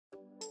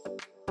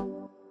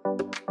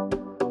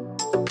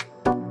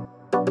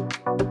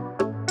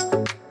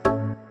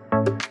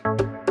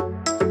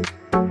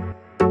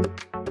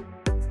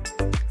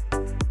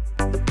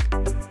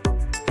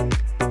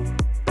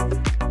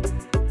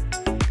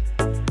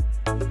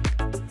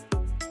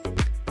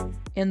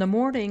In the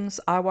mornings,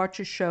 I watch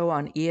a show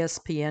on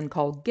ESPN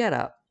called Get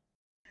Up.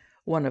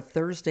 One of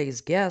Thursday's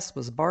guests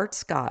was Bart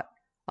Scott,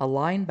 a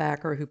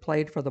linebacker who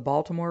played for the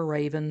Baltimore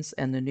Ravens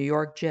and the New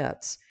York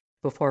Jets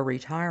before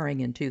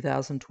retiring in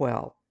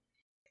 2012.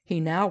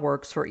 He now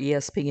works for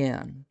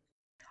ESPN.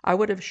 I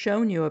would have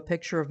shown you a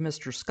picture of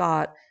Mr.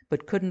 Scott,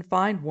 but couldn't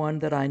find one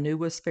that I knew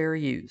was fair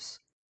use.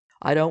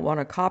 I don't want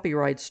a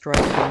copyright strike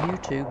from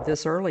YouTube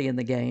this early in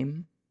the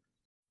game.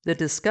 The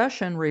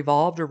discussion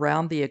revolved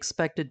around the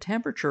expected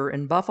temperature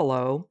in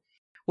Buffalo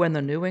when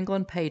the New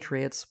England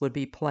Patriots would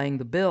be playing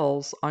the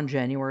Bills on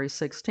January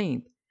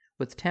 16th,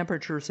 with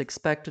temperatures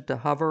expected to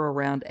hover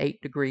around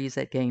 8 degrees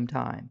at game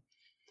time.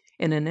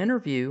 In an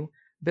interview,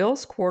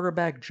 Bills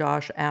quarterback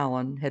Josh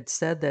Allen had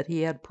said that he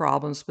had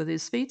problems with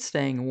his feet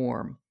staying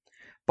warm.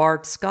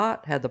 Bart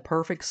Scott had the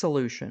perfect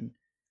solution: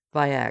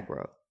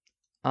 Viagra.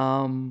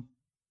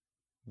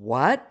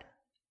 What?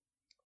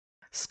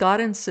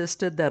 Scott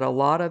insisted that a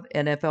lot of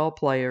NFL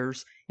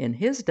players in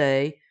his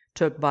day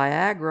took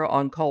Viagra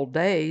on cold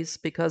days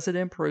because it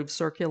improved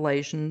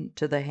circulation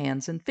to the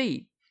hands and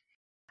feet.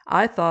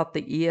 I thought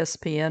the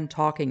ESPN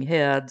talking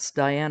heads,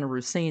 Diana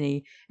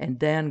Russini and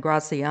Dan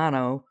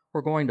Graziano,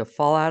 were going to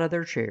fall out of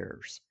their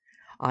chairs.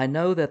 I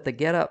know that the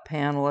Get Up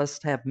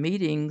panelists have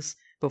meetings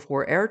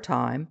before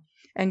airtime,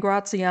 and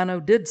Graziano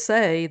did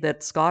say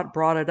that Scott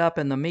brought it up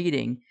in the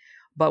meeting,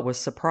 but was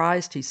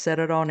surprised he said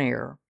it on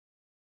air.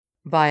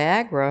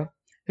 Viagra,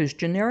 whose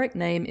generic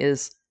name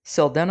is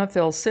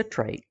Sildenafil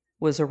citrate,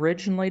 was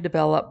originally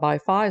developed by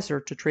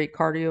Pfizer to treat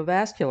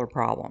cardiovascular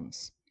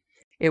problems.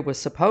 It was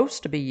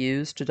supposed to be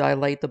used to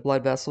dilate the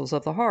blood vessels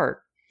of the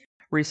heart.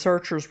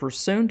 Researchers were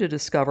soon to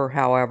discover,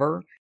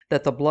 however,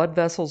 that the blood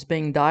vessels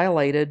being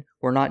dilated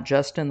were not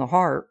just in the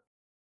heart.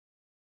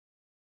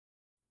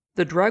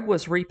 The drug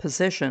was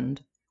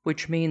repositioned,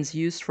 which means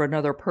used for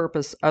another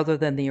purpose other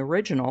than the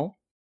original,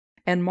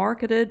 and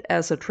marketed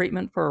as a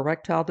treatment for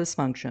erectile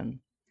dysfunction.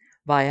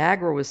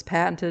 Viagra was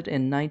patented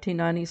in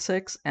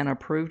 1996 and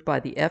approved by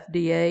the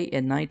FDA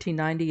in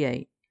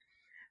 1998.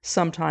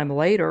 Sometime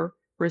later,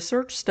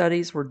 research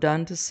studies were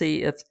done to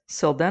see if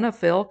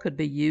sildenafil could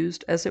be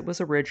used as it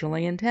was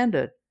originally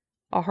intended,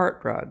 a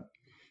heart drug.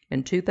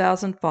 In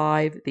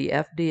 2005, the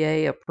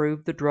FDA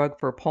approved the drug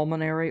for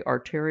pulmonary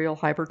arterial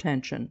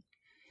hypertension,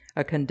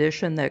 a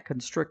condition that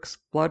constricts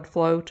blood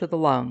flow to the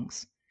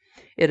lungs.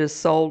 It is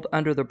sold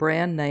under the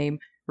brand name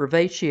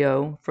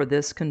Revatio for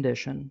this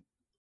condition.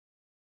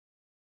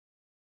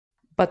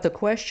 But the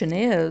question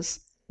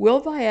is,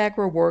 will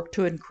Viagra work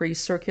to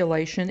increase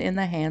circulation in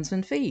the hands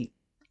and feet?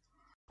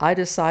 I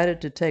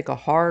decided to take a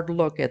hard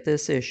look at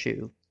this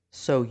issue,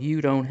 so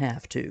you don't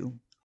have to.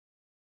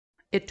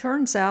 It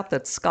turns out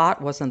that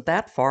Scott wasn't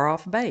that far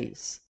off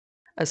base.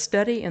 A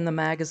study in the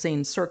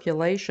magazine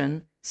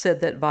Circulation said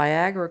that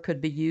Viagra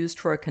could be used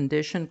for a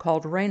condition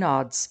called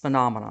Raynaud's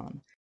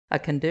phenomenon, a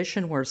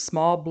condition where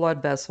small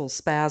blood vessels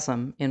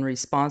spasm in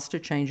response to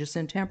changes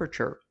in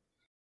temperature.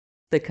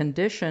 The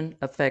condition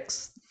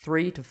affects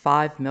 3 to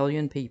 5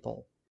 million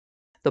people.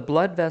 The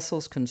blood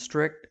vessels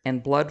constrict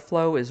and blood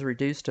flow is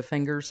reduced to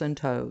fingers and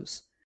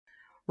toes.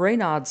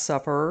 Raynaud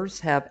sufferers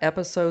have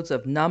episodes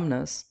of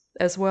numbness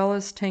as well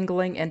as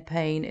tingling and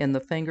pain in the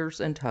fingers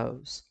and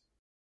toes.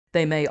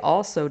 They may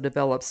also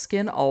develop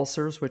skin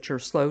ulcers which are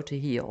slow to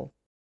heal.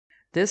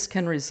 This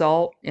can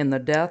result in the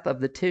death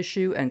of the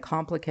tissue and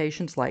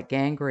complications like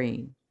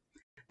gangrene.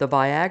 The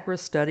Viagra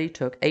study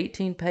took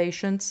 18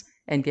 patients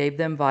and gave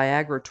them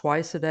Viagra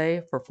twice a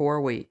day for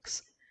 4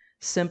 weeks.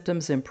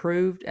 Symptoms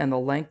improved and the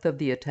length of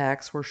the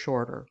attacks were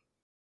shorter.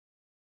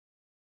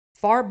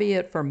 Far be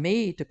it from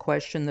me to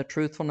question the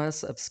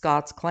truthfulness of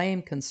Scott's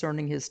claim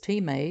concerning his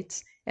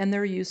teammates and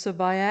their use of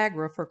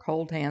Viagra for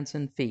cold hands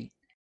and feet,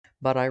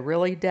 but I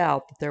really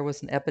doubt that there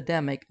was an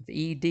epidemic of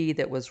ED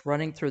that was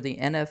running through the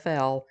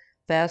NFL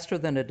faster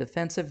than a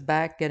defensive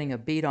back getting a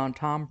beat on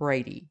Tom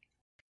Brady.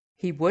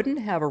 He wouldn't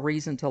have a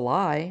reason to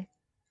lie.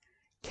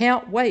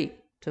 Can't wait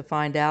to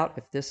find out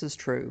if this is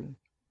true.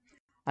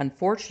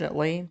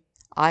 Unfortunately,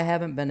 I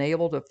haven't been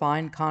able to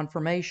find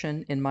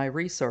confirmation in my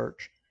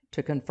research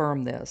to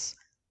confirm this.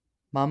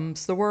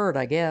 Mum's the word,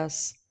 I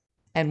guess.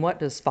 And what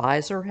does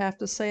Pfizer have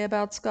to say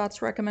about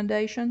Scott's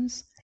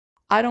recommendations?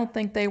 I don't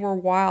think they were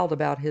wild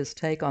about his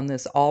take on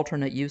this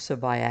alternate use of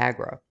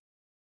Viagra.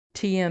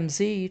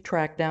 TMZ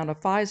tracked down a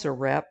Pfizer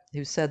rep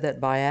who said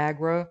that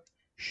Viagra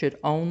should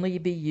only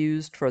be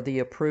used for the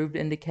approved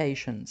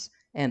indications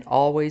and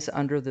always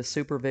under the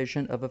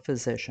supervision of a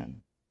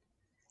physician.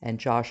 And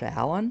Josh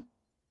Allen?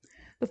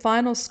 The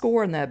final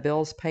score in that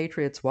Bills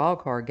Patriots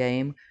wildcard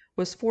game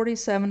was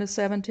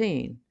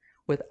 47-17,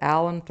 with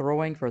Allen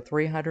throwing for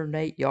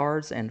 308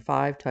 yards and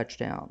 5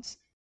 touchdowns.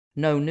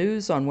 No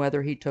news on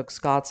whether he took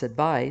Scott's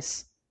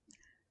advice.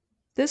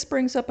 This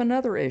brings up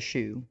another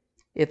issue.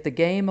 If the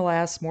game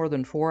lasts more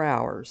than 4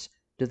 hours,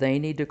 do they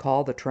need to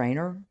call the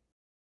trainer?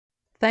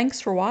 Thanks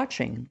for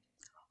watching.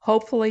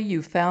 Hopefully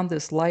you found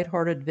this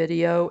lighthearted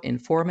video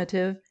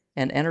informative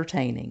and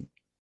entertaining.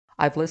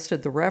 I've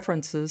listed the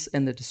references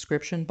in the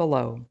description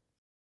below.